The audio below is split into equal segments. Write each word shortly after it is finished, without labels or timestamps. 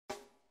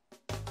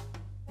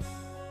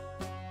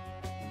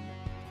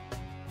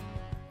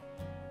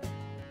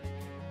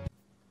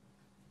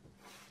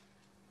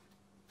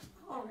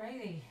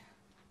Okay,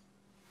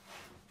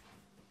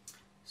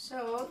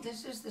 so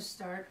this is the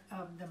start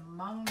of the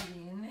mung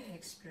bean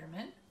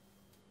experiment.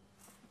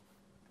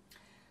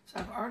 So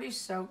I've already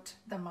soaked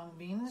the mung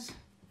beans.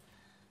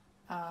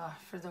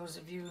 For those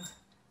of you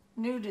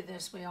new to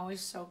this, we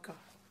always soak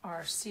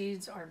our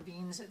seeds, our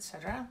beans,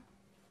 etc.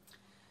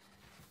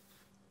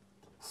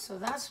 So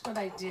that's what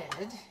I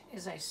did,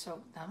 is I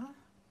soaked them.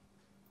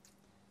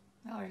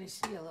 I already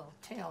see a little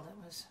tail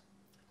that was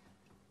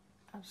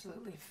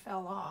absolutely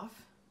fell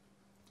off.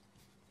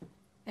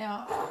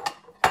 Now,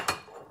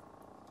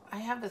 I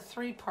have a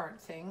 3-part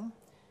thing.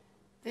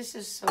 This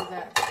is so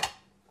that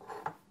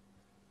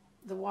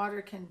the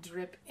water can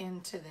drip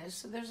into this.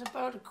 So there's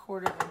about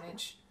 1/4 of an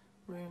inch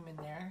room in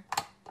there.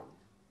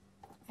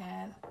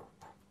 And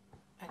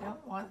I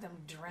don't want them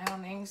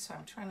drowning, so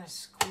I'm trying to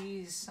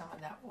squeeze some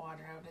of that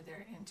water out of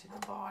there into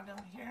the bottom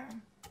here.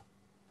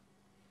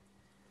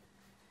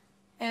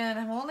 And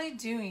I'm only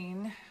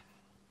doing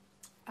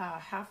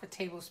 1/2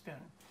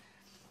 tablespoon.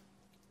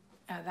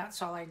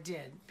 That's all I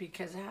did,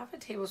 because 1/2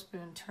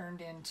 tablespoon turned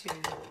into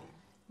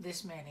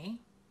this many,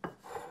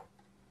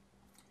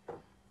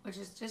 which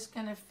is just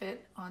going to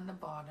fit on the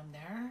bottom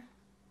there.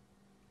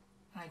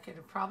 I could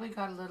have probably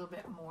got a little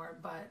bit more,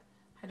 but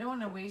I don't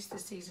want to waste the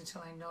seeds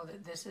until I know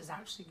that this is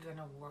actually going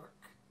to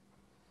work.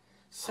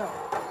 So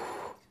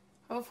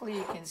hopefully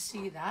you can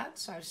see that.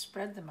 So I've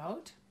spread them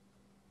out.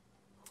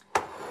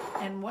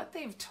 And what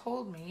they've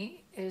told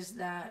me is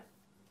that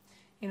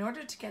in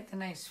order to get the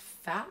nice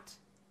fat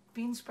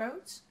bean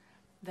sprouts,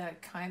 the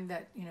kind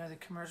that, you know, the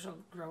commercial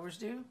growers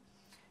do,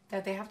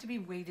 that they have to be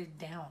weighted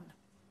down.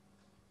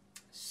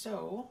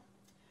 So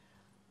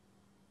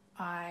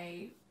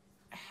I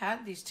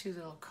had these 2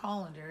 little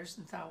colanders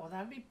and thought, well,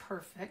 that would be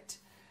perfect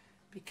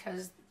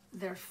because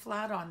they're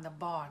flat on the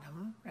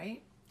bottom,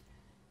 right?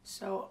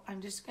 So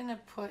I'm just going to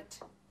put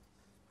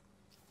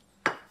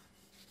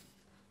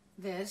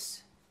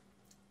this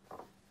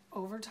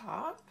over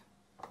top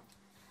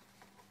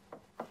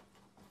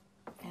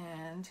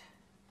and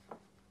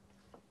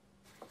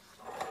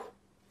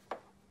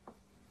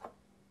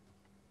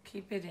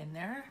keep it in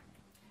there.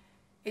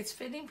 It's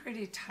fitting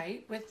pretty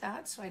tight with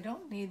that, so I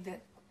don't need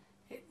that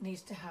it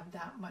needs to have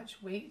that much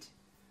weight,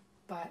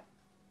 but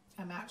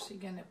I'm actually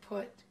going to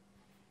put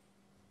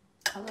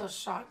a little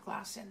shot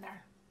glass in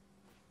there,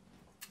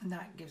 and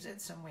that gives it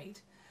some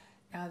weight.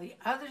 Now the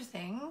other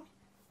thing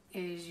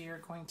is you're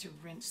going to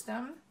rinse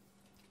them.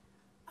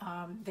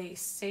 They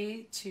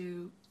say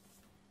to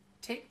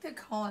take the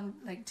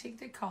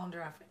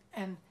colander off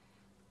and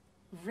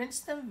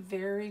rinse them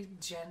very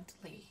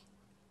gently,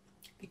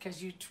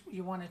 because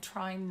you want to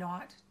try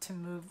not to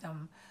move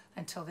them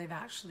until they've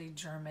actually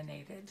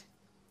germinated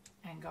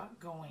and got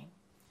going.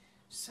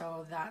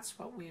 So that's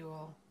what we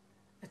will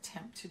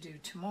attempt to do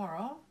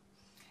tomorrow.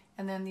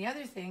 And then the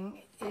other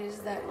thing is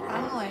that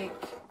unlike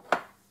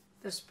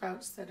the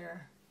sprouts that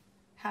are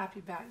happy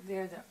back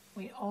there, that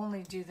we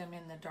only do them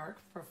in the dark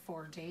for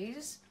 4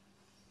 days,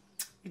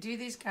 we do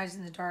these guys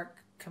in the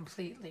dark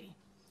completely.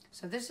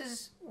 So this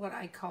is what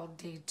I call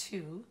day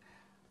 2,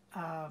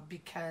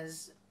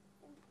 because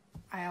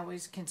I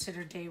always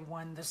consider day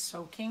 1 the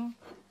soaking.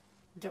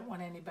 Don't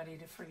want anybody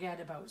to forget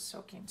about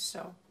soaking.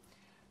 So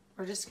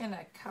we're just going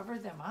to cover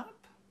them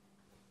up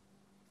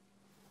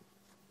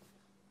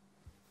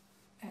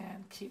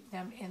and keep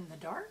them in the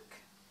dark.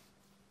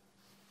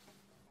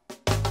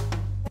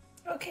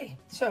 Okay,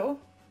 so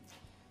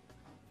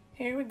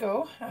here we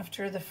go.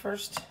 After the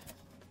first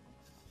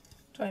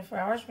 24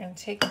 hours, we're going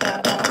to take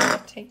that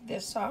off, take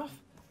this off.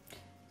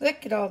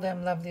 Look at all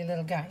them lovely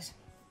little guys.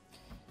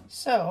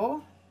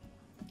 So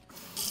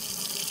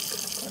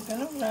we're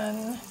going to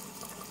run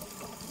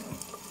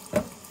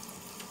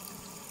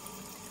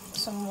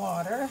some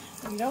water.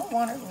 You don't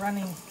want it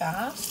running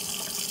fast.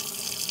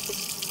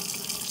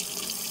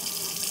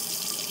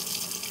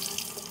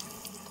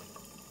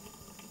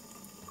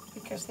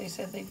 Because they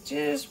said they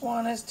just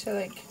want us to,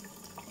 like,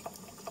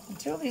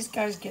 until these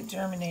guys get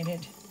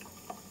germinated,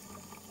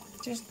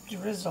 just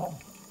drizzle.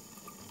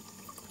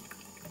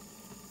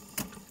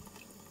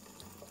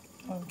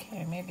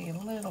 Okay, maybe a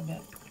little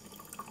bit.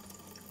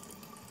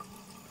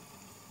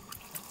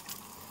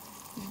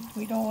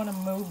 We don't want to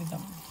move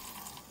them.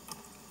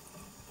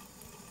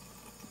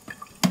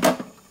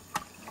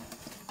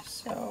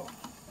 So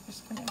I'm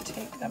just going to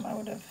take them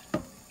out of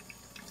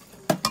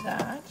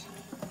that.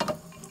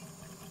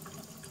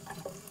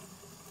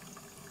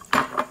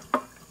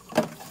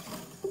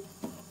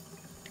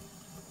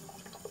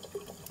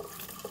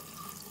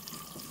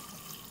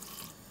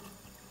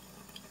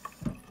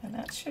 And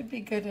that should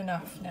be good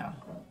enough now.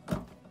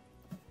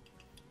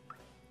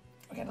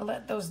 We're going to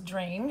let those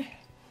drain.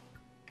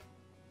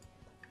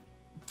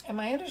 And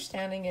my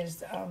understanding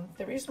is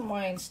the reason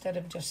why, instead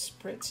of just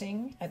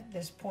spritzing at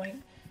this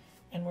point,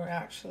 and we're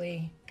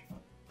actually,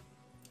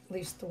 at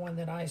least the one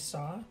that I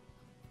saw,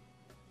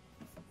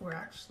 we're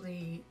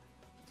actually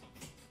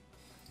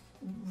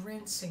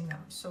rinsing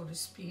them, so to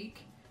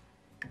speak,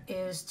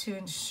 is to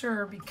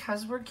ensure,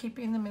 because we're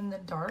keeping them in the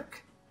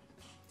dark,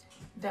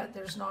 that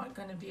there's not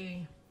going to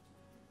be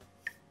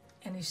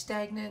any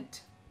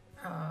stagnant,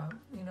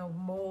 you know,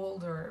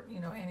 mold or, you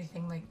know,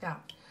 anything like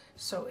that.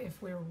 So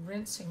if we're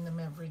rinsing them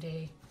every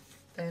day,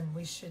 then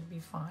we should be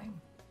fine.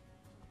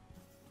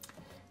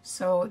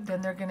 So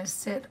then they're going to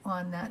sit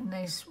on that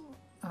nice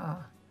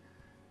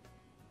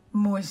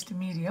moist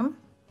medium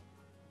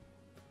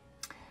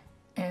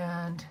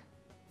and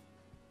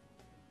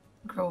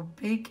grow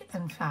big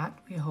and fat,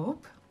 we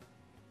hope.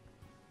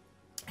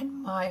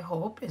 And my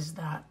hope is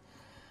that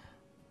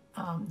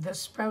the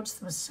sprouts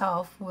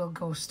themselves will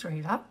go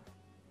straight up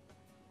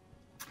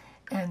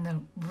and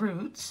the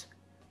roots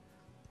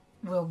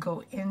will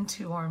go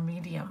into our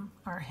medium,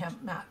 our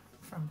hemp mat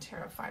from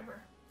Terra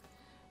Fiber.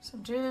 So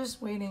I'm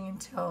just waiting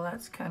until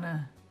that's kind of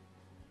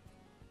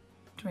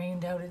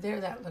drained out of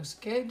there. That looks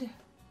good.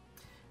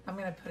 I'm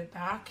going to put it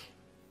back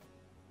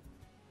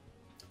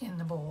in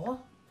the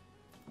bowl.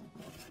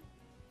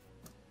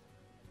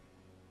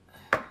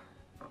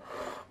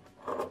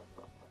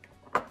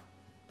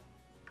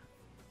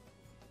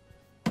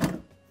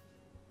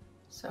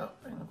 So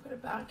I'm going to put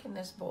it back in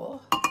this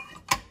bowl.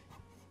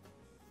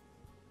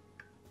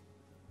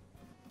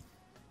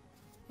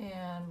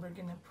 And we're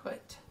going to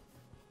put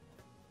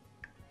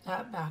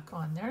that back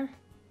on there.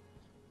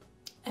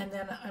 And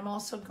then I'm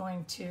also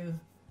going to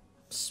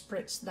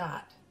spritz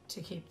that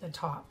to keep the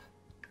top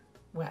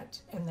wet.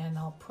 And then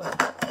I'll put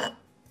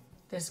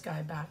this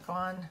guy back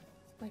on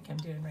like I'm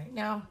doing right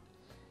now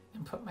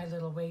and put my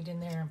little weight in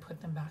there and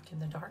put them back in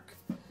the dark.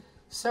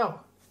 So,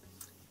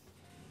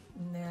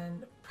 and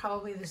then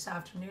probably this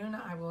afternoon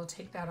I will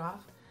take that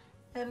off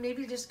and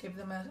maybe just give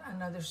them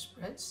another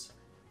spritz,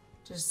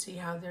 just see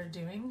how they're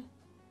doing.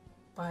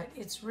 But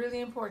it's really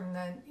important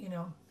that, you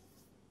know,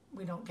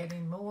 we don't get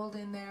any mold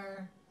in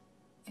there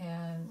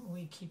and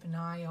we keep an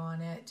eye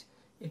on it.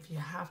 If you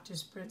have to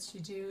spritz, you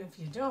do. If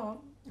you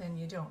don't, then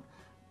you don't.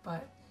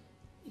 But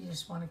you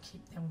just want to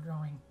keep them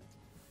growing.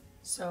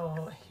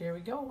 So here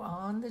we go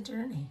on the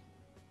journey.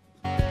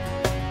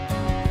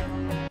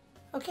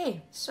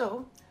 Okay,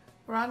 so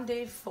we're on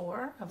day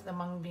 4 of the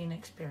mung bean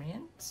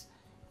experience.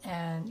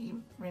 And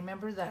you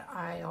remember that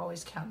I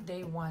always count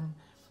day 1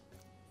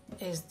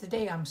 is the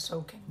day I'm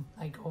soaking,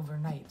 like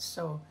overnight.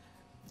 So,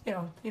 you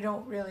know, you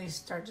don't really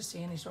start to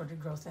see any sort of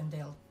growth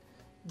until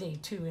day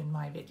 2 in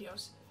my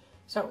videos.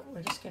 So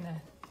we're just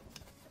gonna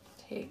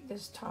take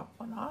this top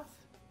one off.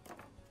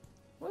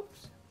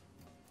 Whoops.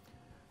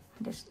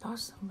 I just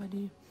lost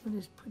somebody. We'll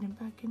just put him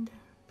back in there.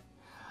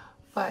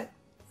 But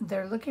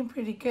they're looking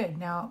pretty good.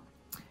 Now,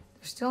 they're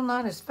still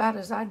not as fat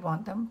as I'd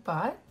want them,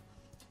 but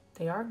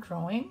they are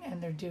growing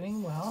and they're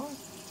doing well.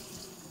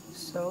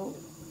 So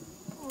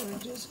we're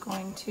just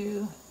going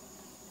to,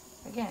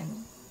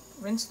 again,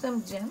 rinse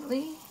them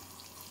gently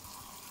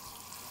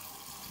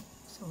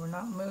so we're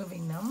not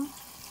moving them.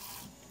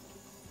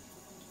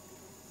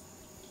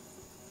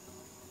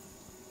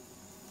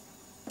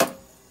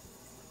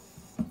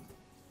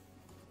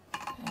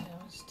 And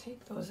let's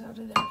take those out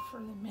of there for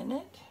a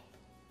minute.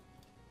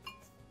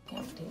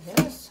 Empty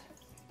this.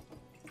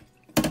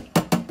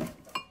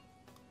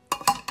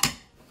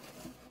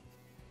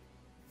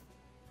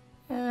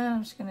 And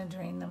I'm just going to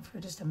drain them for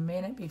just a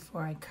minute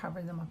before I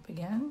cover them up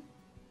again.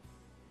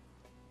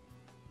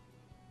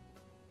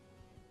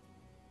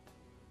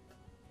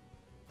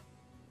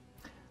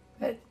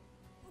 But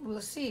we'll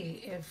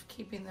see if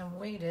keeping them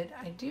weighted.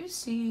 I do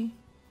see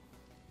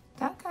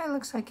that guy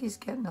looks like he's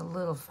getting a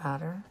little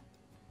fatter.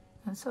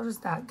 And so does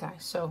that guy.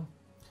 So,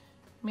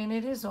 I mean,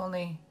 it is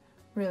only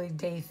really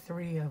day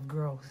 3 of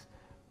growth.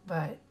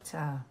 But,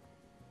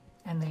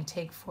 and they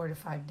take 4 to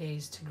 5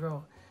 days to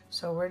grow.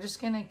 So we're just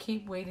going to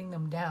keep weighting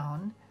them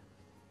down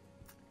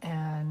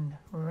and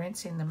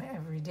rinsing them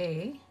every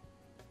day.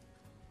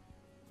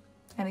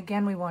 And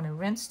again, we want to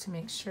rinse to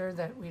make sure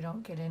that we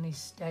don't get any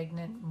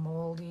stagnant,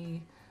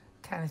 moldy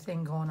kind of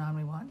thing going on.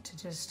 We want to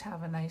just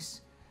have a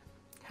nice,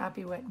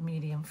 happy, wet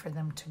medium for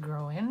them to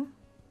grow in.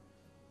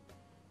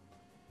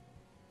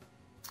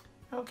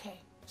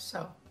 Okay,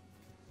 so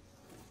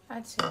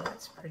I'd say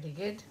that's pretty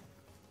good.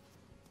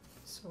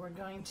 So we're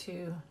going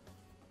to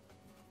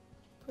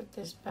put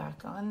this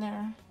back on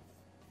there.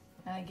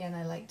 And again,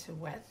 I like to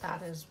wet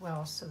that as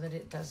well so that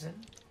it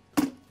doesn't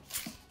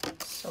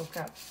soak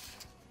up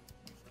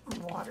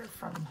water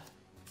from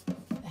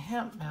the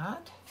hemp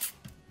mat.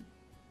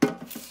 And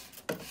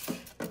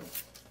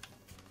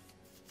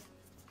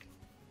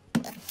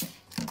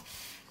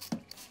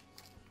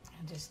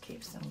just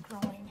keeps them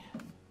growing.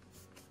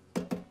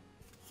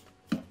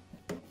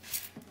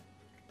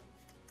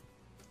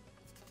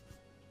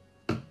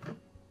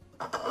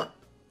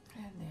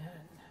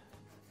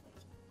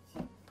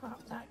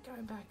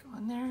 Back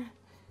on there,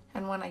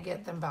 and when I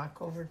get them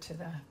back over to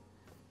the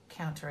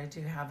counter, I do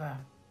have a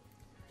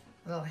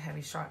little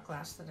heavy shot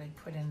glass that I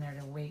put in there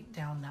to weight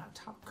down that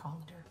top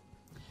colander.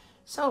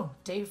 So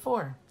day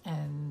 4,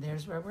 and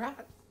there's where we're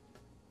at.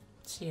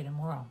 See you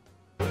tomorrow.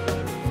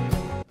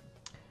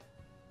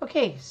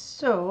 Okay,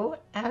 so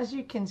as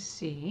you can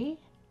see,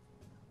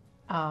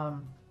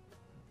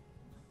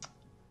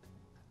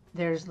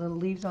 there's little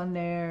leaves on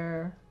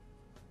there.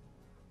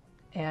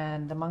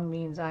 And the mung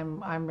beans,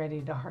 I'm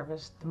ready to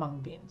harvest the mung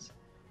beans.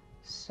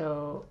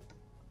 So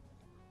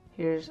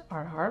here's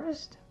our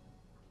harvest.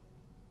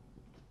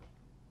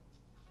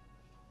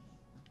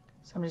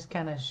 So I'm just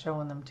kind of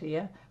showing them to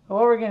you. But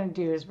what we're going to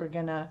do is we're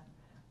going to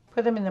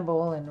put them in the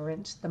bowl and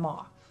rinse them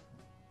off.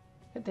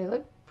 But they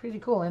look pretty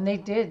cool, and they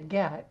did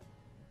get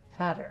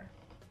fatter.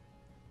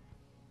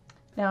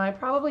 Now I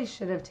probably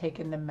should have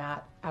taken the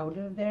mat out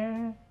of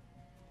there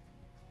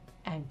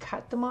and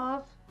cut them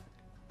off,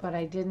 but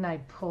I didn't. I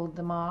pulled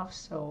them off,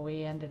 so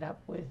we ended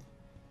up with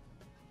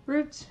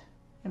roots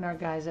in our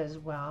guys as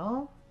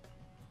well.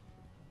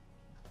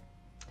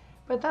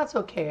 But that's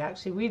okay,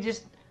 actually.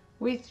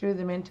 We threw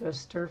them into a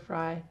stir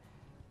fry,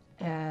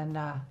 and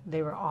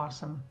they were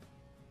awesome.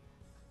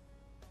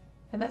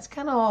 And that's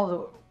kind of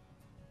all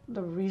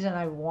the reason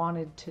I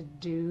wanted to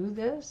do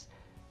this,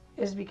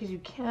 is because you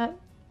can't,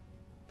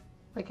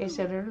 like I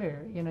said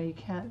earlier, you know, you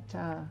can't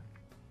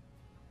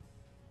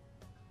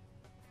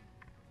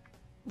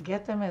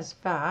get them as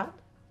fat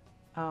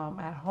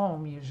at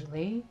home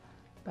usually,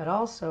 but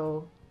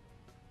also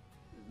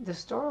the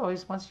store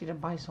always wants you to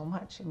buy so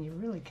much, and you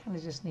really kind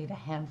of just need a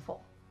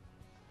handful.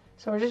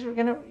 So we're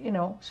gonna, you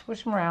know,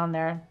 swish them around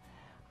there.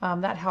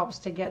 That helps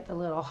to get the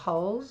little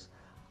hulls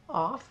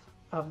off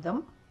of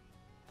them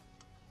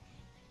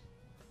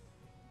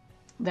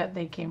that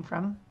they came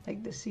from,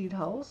 like the seed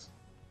hulls.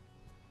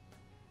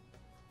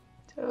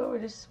 So we're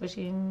just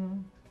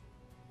swishing,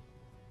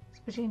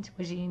 swishing,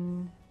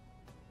 swishing.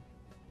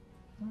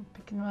 We're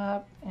picking them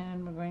up,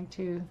 and we're going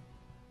to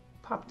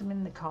pop them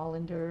in the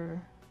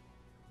colander.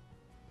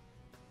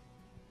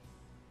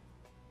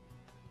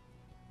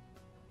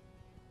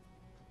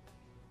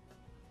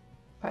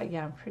 But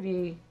yeah, I'm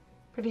pretty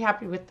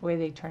happy with the way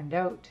they turned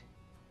out.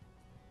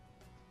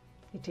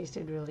 They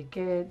tasted really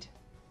good.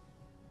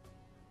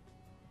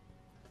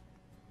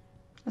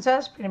 And so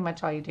that's pretty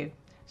much all you do.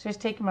 So just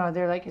take them out of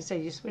there. Like I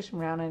said, you swish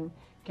them around and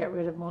get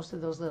rid of most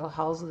of those little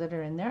hulls that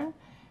are in there.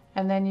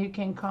 And then you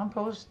can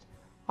compost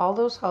all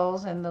those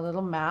hulls and the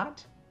little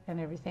mat and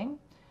everything.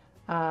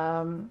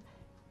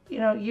 You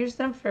know, use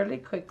them fairly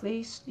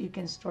quickly. You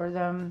can store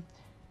them.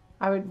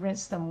 I would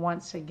rinse them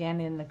once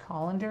again in the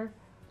colander.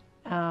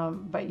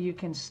 But you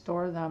can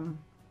store them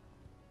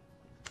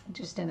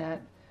just in a,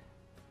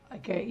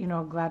 like a, you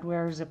know,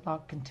 Gladware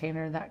Ziploc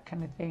container, that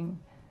kind of thing.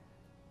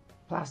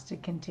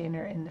 Plastic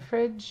container in the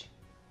fridge.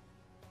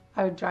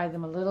 I would dry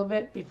them a little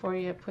bit before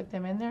you put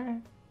them in there.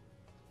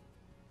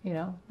 You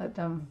know, let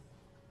them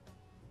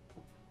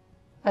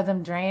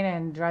drain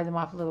and dry them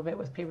off a little bit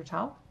with paper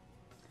towel,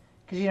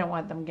 because you don't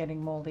want them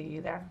getting moldy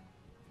either.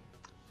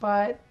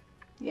 But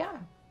yeah,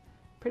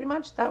 pretty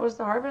much that was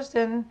the harvest,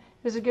 and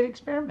it was a good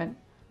experiment.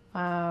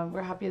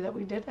 We're happy that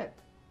we did it.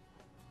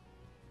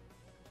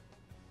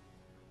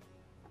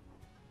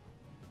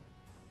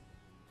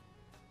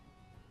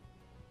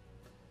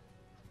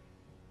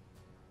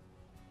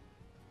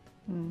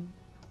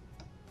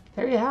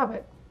 There you have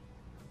it.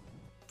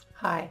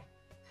 Hi.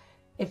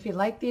 If you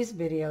like these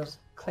videos,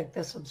 click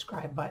the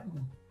subscribe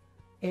button.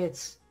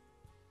 It's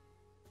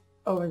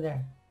over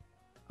there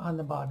on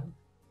the bottom.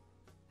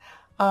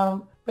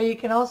 But you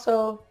can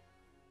also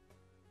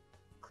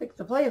click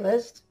the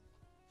playlist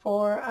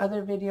for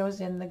other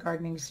videos in the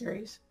gardening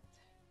series,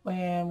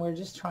 when we're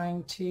just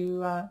trying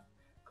to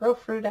grow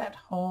food at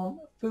home,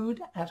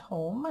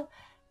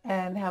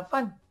 and have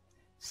fun.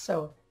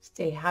 So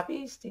stay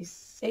happy, stay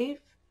safe,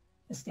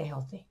 and stay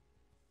healthy.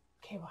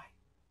 Okay, bye.